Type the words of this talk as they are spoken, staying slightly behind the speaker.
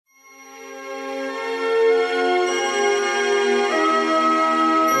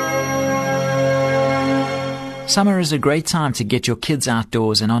Summer is a great time to get your kids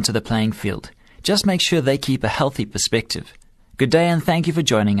outdoors and onto the playing field. Just make sure they keep a healthy perspective. Good day and thank you for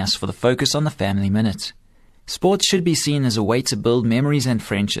joining us for the Focus on the Family Minute. Sports should be seen as a way to build memories and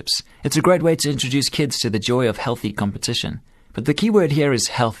friendships. It's a great way to introduce kids to the joy of healthy competition. But the key word here is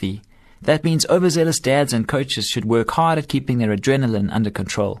healthy. That means overzealous dads and coaches should work hard at keeping their adrenaline under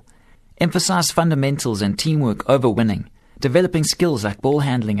control. Emphasize fundamentals and teamwork over winning. Developing skills like ball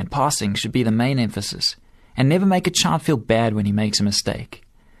handling and passing should be the main emphasis. And never make a child feel bad when he makes a mistake.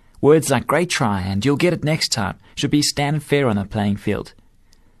 Words like great try and you'll get it next time should be standard fare on the playing field.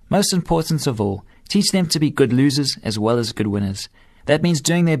 Most important of all, teach them to be good losers as well as good winners. That means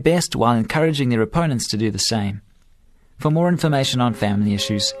doing their best while encouraging their opponents to do the same. For more information on family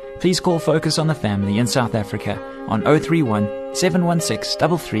issues, please call Focus on the Family in South Africa on 031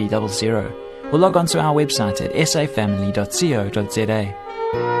 716 3300 or log on to our website at safamily.co.za.